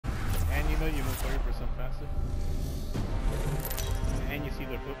know you move 30% faster. And you see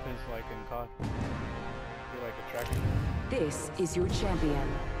their footprints like in COD. You're like attracted. This is your champion.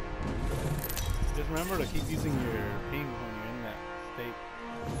 Just remember to keep using your ping when you're in that state.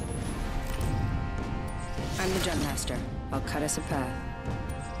 I'm the jump master. I'll cut us a path.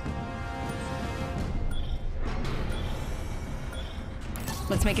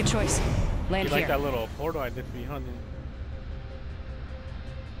 Let's make a choice. Land You here. like that little portal I did for you, huh?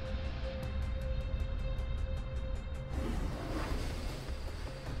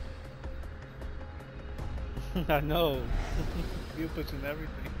 I know. You pushing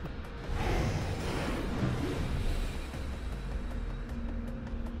everything.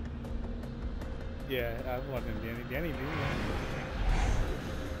 Yeah, I was watching Danny do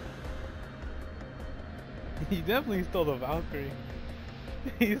that. He definitely stole the Valkyrie.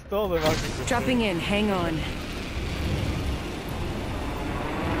 He stole the Valkyrie. Dropping in. Hang on.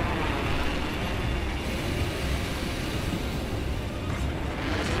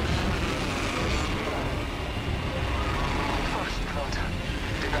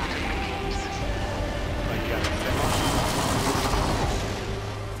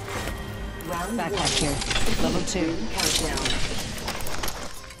 Backpack here. Level 2. Countdown.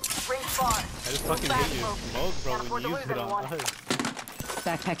 I just fucking hit you smoke, bro, when you used it on us.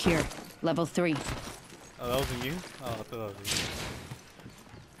 Backpack here. Level 3. Oh, that wasn't you? Oh, I thought that was you.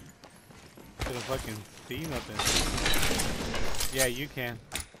 Couldn't fucking see nothing. Yeah, you can.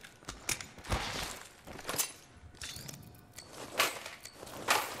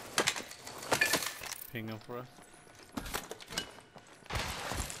 Ping him for us.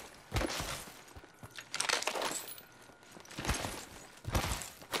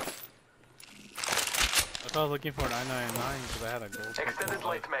 I was looking for 999 because I had a gold. Extended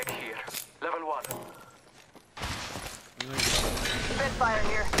light mag here. Level 1. Spitfire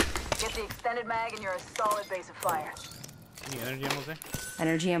here. Get the extended mag and you're a solid base of fire. Any energy ammo there?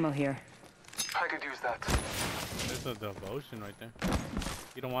 Energy ammo here. I could use that. There's a devotion right there.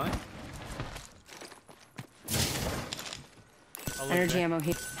 You don't want it? Energy ammo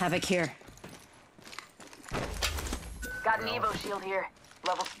here. Havoc here. Got an Evo shield here.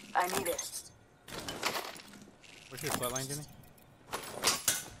 Level. I need it. Where's your flatline, Jenny?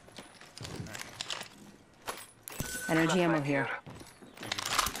 Energy ammo here.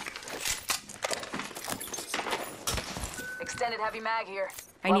 Extended heavy mag here.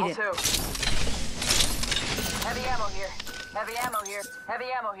 I need it. Level 2. Heavy ammo here. Heavy ammo here. Heavy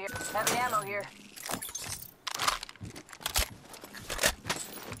ammo here. Heavy ammo here.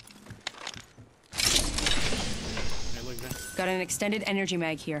 Hey, look there. Got an extended energy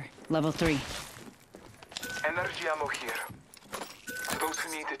mag here. Level 3. Energy ammo here. For those who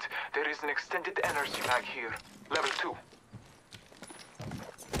need it, there is an extended energy mag here. Level 2.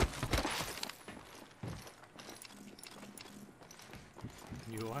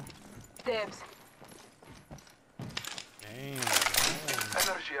 You are? Dibs. Damn.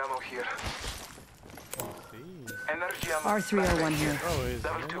 Energy ammo here. See. Energy ammo. R301 here. Bro, is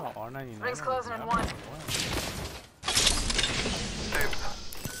Level 2. R99? Rings closing in 1. Dibs.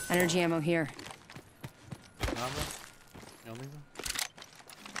 Energy ammo here.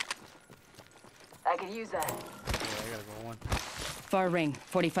 I could use that. Yeah, I gotta go one. Far ring.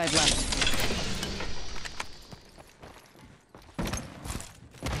 45 left.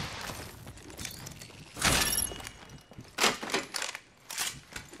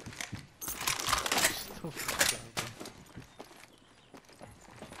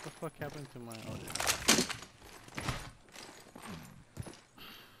 What the fuck happened to my audio?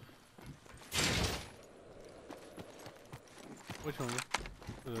 Which one?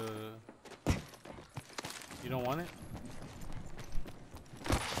 You don't want it?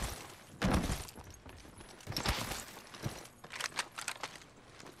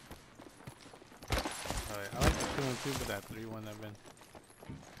 Alright, I like the 2-1-2, but that 3-1 I've been.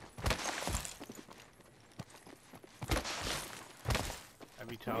 I'd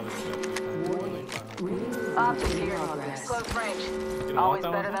be childish at 3 Optics here. Close range. Always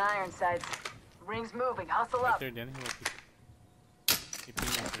better than iron sights. Rings moving. Hustle Right up. there, Danny. Look. Keep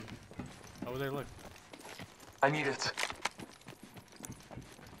pinging up there. Over there, look. I need it.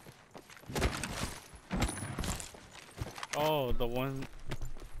 Oh, the one.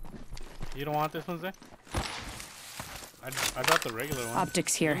 You don't want this one, Zay? I got the regular one.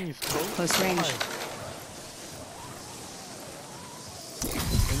 Optics here. Close range.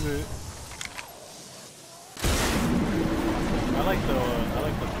 I like the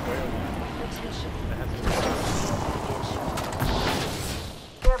square one. That has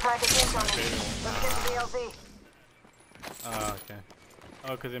Care package incoming. Let's get to the LZ. oh, okay.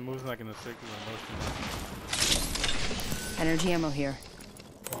 Oh, because it moves like in a circular motion. Energy ammo here.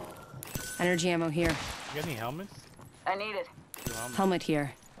 Energy ammo here. You got any helmets? I need it. Helmet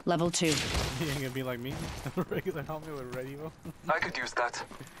here. Level 2. You ain't gonna be like me? A regular helmet with red evo? I could use that.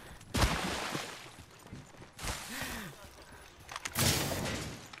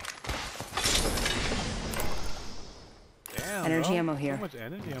 Damn, Energy bro. ammo here. So much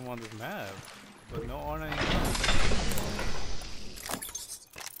energy ammo on this map. But no R99.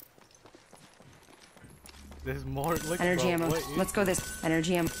 There's more. Look, Energy bro, ammo. what is Let's go this.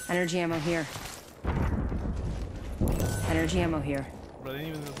 Energy ammo. Energy ammo here. Energy ammo here. Bro, they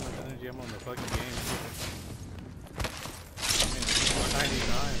didn't even use much energy ammo in the fucking game. I mean, it's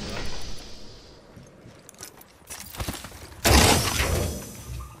 499, bro.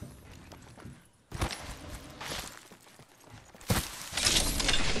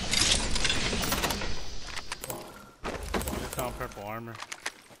 Just found purple armor.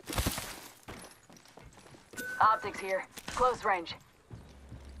 Optics here. Close range.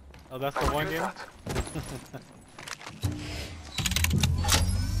 Oh, that's I the could one use game? that.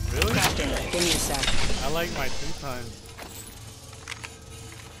 Really? Captain, give me a sec. I like my 2 times.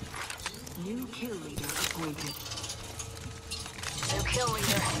 New kill leader appointed. New kill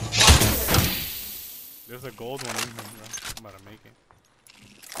leader. There's a gold one in here, bro. I'm about to make it.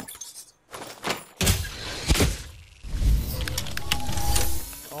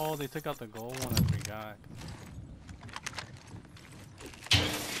 Oh, they took out the gold one, I forgot.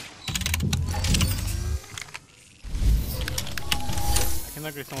 I can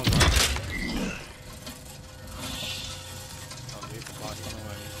upgrade someone's armor. Oh, they hit the box, I don't know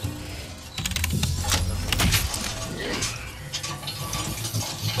what I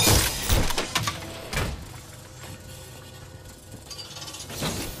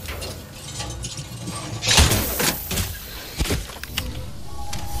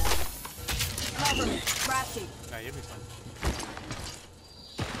Crafty. Nah, you'll be fine.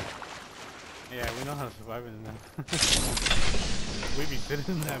 Yeah, we know how to survive in that. We be sitting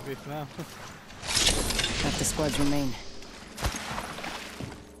in that bitch now. Half the squads remain.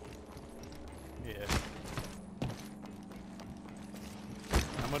 Yeah.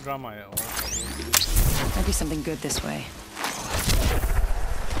 I'm gonna draw my ult. Might be something good this way.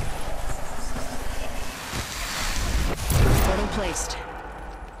 Portal placed.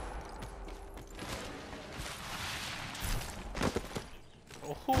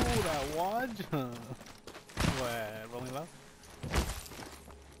 Oh, that wad jump. What? Rolling left?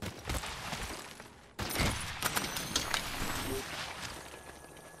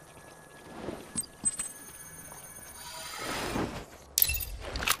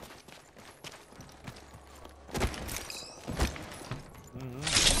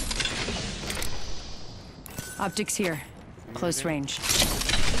 Optics here. Close range.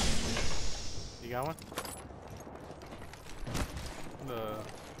 You got one? The...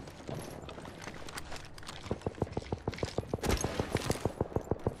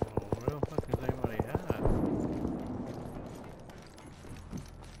 Oh, where the fuck is everybody at?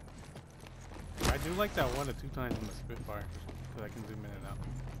 I do like that 1 to 2 times on the Spitfire, because I can zoom in and out.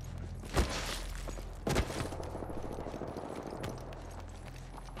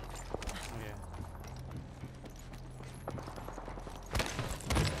 Oh, yeah.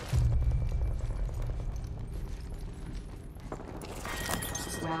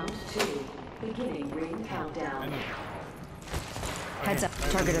 Round 2. Beginning ring I countdown. know. Heads up.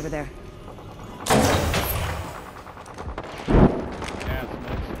 Target over there. Yeah, it's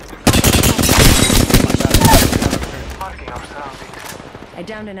nice. Marking our surroundings. I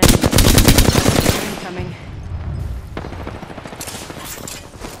downed an enemy. Incoming.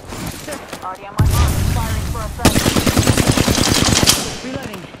 Already on my mark. Firing for effect.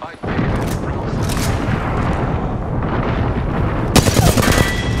 Reloading. I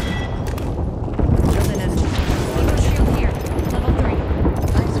Killed an enemy. Evo shield here. Level 3.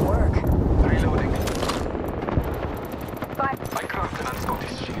 Nice work. reloading. Five. I craft an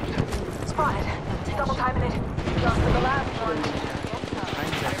unscottish shield. Spotted. Double timing it. Just for the last one.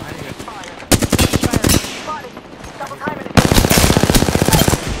 Firing. Spotted. Double timing it.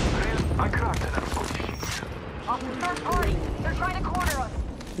 I craft an unscottish shield. Off the third party. They're trying to corner us.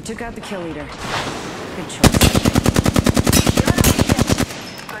 We took out the kill leader. Good choice. You're on our ship.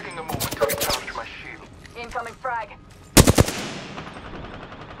 Taking a moment to recharge my shield. Incoming frag.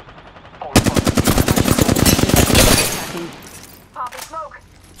 All fire. Attacking. Popping smoke.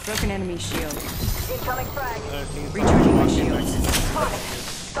 Broken enemy shield. Incoming frag. Recharging my shields. Spotted.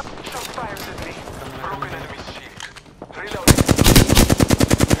 Shot fires at me. Broken enemy's shield. Reloading.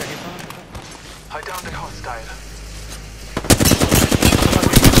 I downed a hostile.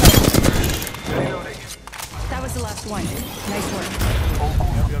 Last one. Nice work.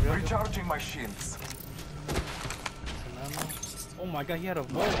 Yep. Recharging my shields. Some ammo. Oh my god, he had a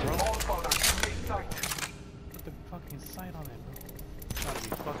volt, bro. All father, give me sight. Put the fucking sight on it, bro. Gotta be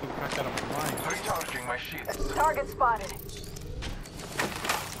fucking cracked out of my mind. Recharging my shields. Target spotted.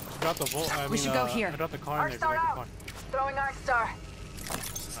 Drop the volt. We should go here. I dropped the car in Arc there. star Like out. Throwing arc star.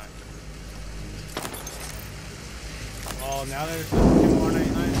 Alright. Oh, now there's two more 99s,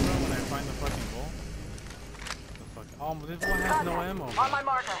 bro. When I find the fucking volt. The fucking. Oh, but this one has no ammo. Bro. On my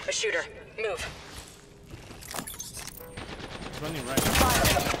marker. A shooter. Move. It's running right.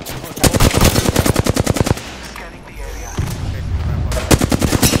 Scanning the area.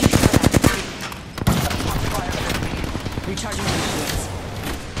 Recharging my shields.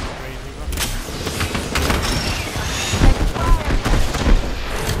 Crazy, bro.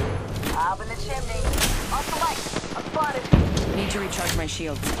 Up in the chimney. Off the light. I'm spotted. Need to recharge my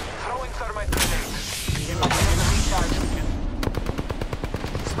shields. Throwing thermite grenade. Recharge.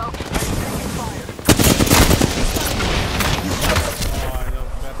 Smoke. Taking fire. Oh, I know.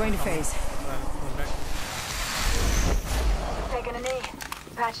 Going to phase. Going back. Taking a knee.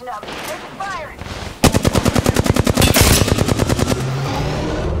 Patching up. Taking fire.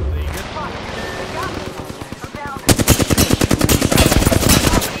 There you go. Fuck. They got me. I'm down.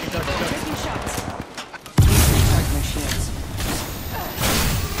 Taking shots. Need to recharge my shields.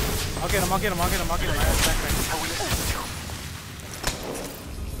 I'll get him. I have his backpack.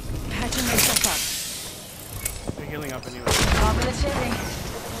 Patching myself up. They're healing up anyway. Up in the chimney.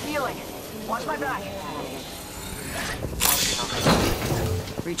 Healing. Watch my back.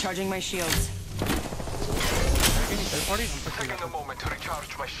 Recharging my shields. Any third party? I'm pushing Taking a up. moment to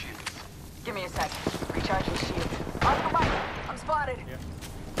recharge my shields. Give me a sec. Recharging shield. Off the light. I'm spotted. Yeah.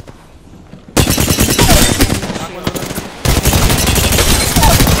 Knock one of them.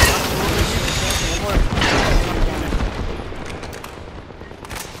 One more.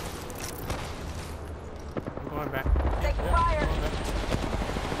 I'm going back. Taking Yeah, fire. going back.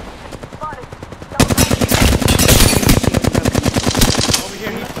 Spotted. Over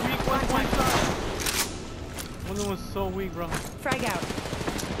here, he's weak. One side. One of them was so weak, bro. Frag out.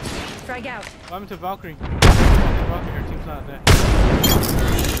 Frag out. What happened to Valkyrie? Valkyrie, her team's not dead.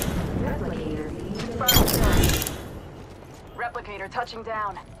 Replicator being Replicator touching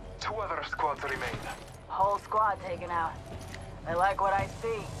down. 2 other squads remain. Whole squad taken out. I like what I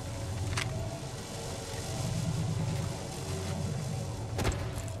see.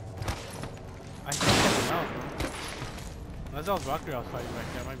 I saw something else, bro. Unless that was Valkyrie I was fighting back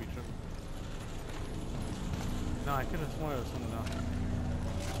there, I might be tripping. No, I could have sworn it was someone else.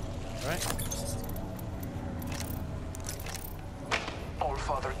 Right? All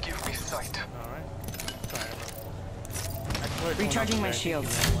father, give me sight. Alright. Sorry, bro. I swear it's Recharging someone my else shields.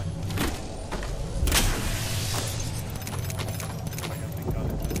 there. Oh my God, thank God.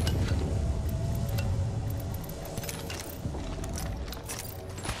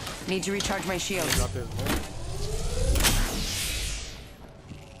 Need to recharge my I shields. got this bolt.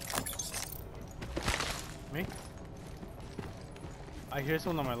 Me? I hear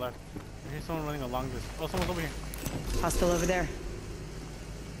someone on my left. I hear someone running along this. Oh, someone's over here. Hostile over there.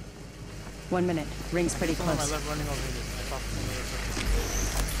 1 minute. Ring's pretty Someone on my close. left running over here. I saw another person.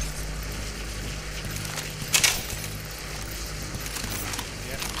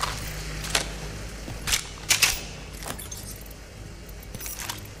 Yeah.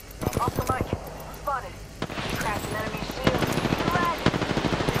 Off the mic. Spotted. Cracked an enemy shield. Red.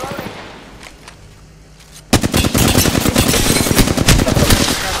 Reloading.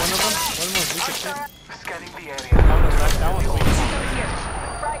 Got one of them. One of them was weak as shit. Scanning the area. That one's weak.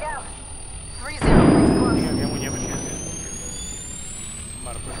 Frag out. 3-0. I think I get one. You have a chance yet? I'm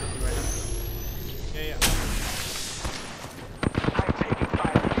about to push this right now. Yeah. I'm taking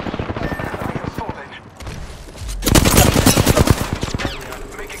fire. I am spotted. There we are.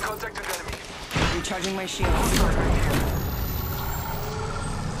 Making contact with enemy. Recharging my shields.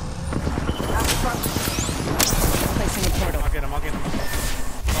 Placing a portal. I'll get him.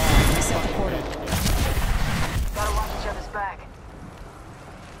 Reset the portal. Gotta watch each other's back.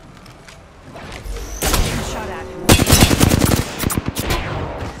 Being shot at.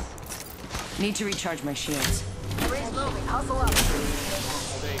 Need to recharge my shields. Ring's moving. Hustle up.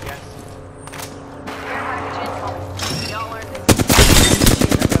 Oh, there you go. Care package incoming. Y'all learned this.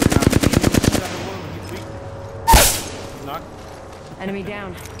 He's knocked. Enemy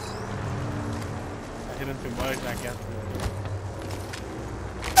down. I hit him too much, I guess.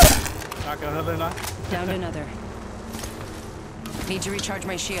 Knock another knock. Downed another. Need to recharge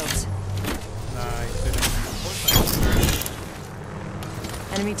my shields. Nah, he didn't.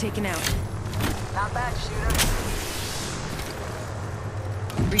 Enemy taken out. Not bad, shooter.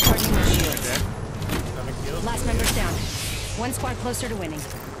 Recharging my shields. Dead. 7 kills. Last member's down. One squad closer to winning.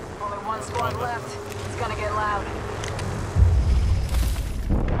 Only one squad left. It's gonna get loud.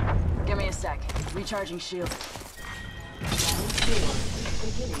 Give me a sec. Recharging shield. Round 4.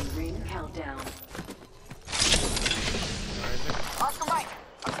 Beginning ring countdown. Where is it? Oscar Mike,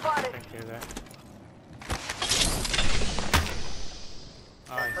 I'm spotted. Can't hear that.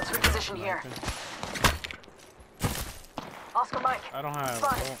 Oh, Let's I see reposition that. here. Oscar Mike. I don't have.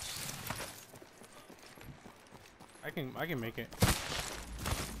 Spotted. Oh. I can make it.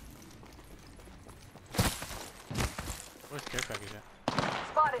 Where's care package at?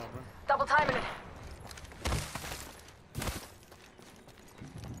 Spotted. Oh, bro. Double timing it.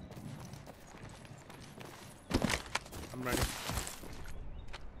 I'm ready.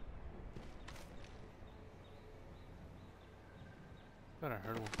 Thought I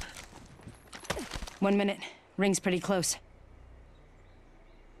heard one. 1 minute. Ring's pretty close.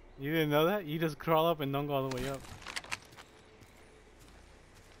 You didn't know that? You just crawl up and don't go all the way up.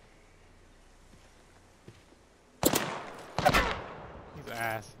 He's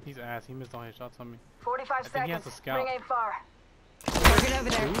ass. He's ass. He missed all his shots on me. 45 think he has seconds. a scout. Ring ain't far. Target over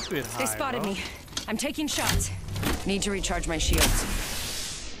there. Stupid They high, spotted bro. me. I'm taking shots. Need to recharge my shields.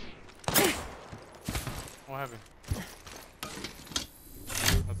 What happened?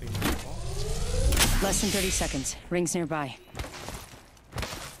 Nothing. Oh. Less than 30 seconds. Ring's nearby.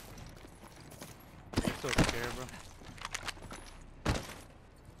 I'm so scared, bro.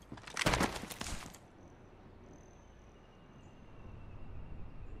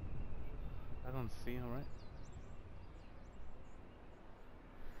 I don't see him, right?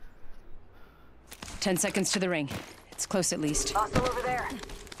 10 seconds to the ring. It's close at least. Hostile over there.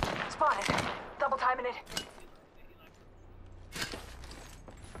 Spotted. Double timing it.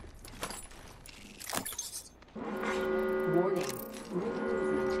 Warning. Ring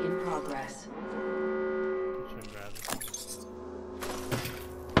movement in progress. Should grab it.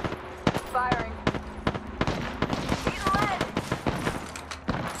 Firing. Eat lead.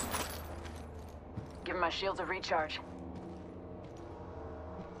 Give my shields a recharge.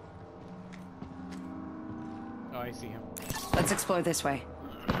 Oh, I see him. Let's explore this way.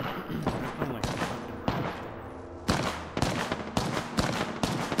 I'm like fucking rats.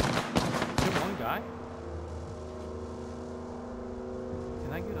 Is there one guy?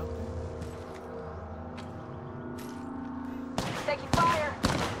 Can I get up there? Taking fire.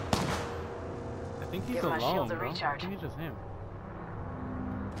 I think he's Give my alone, shields a bro. I recharge. think it's just him.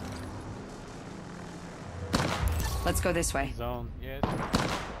 Let's go this way. Zone. Yeah.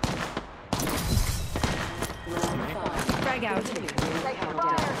 Round 5. Frag out. Beginning ring Taking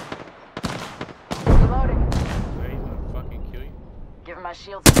countdown. fire. Reloading. So he's gonna fucking kill you. Give my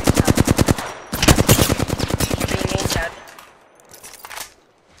shields a recharge. Being aimed at.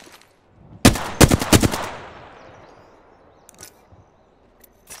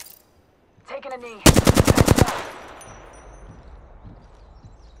 Taking a knee.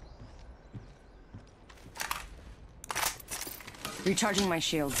 Recharging my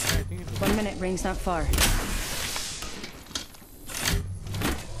shields. I think it's 1 minute. Ring's not far. he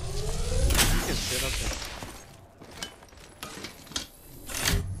can sit up there.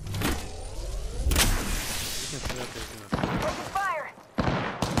 He can sit up there. Taking fire.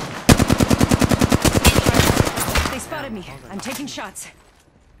 They spotted me. I'm taking shots.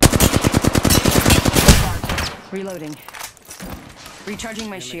 Reloading. Recharging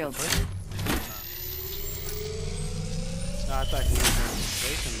my shields. No, I thought he was going to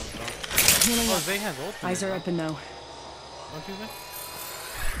Zay can look though. Healing Oh, up. Zay has ultimate. Eyes are though. open though. Don't you think?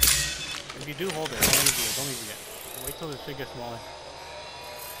 If you do hold it, don't use it. Don't use it yet. Wait till the shit gets smaller.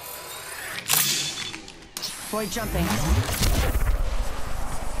 Boy jumping. I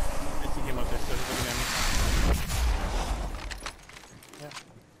see him up there still. He's looking at me. Yeah.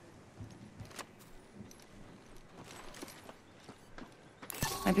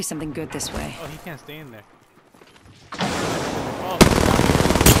 Might be something good this way. Oh, he can't stay in there. Oh,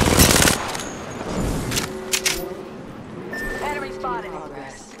 Enemy spotted.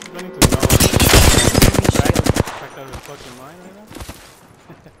 Progress. he's running to the wall. Checked out his fucking mind right now.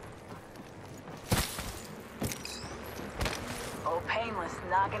 Oh, painless.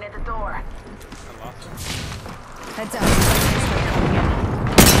 Knocking at the door. I lost him. Heads up.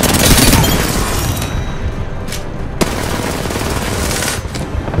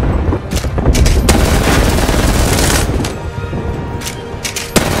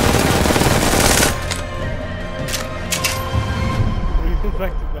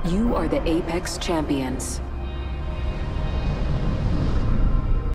 Back to back. You are the Apex champions.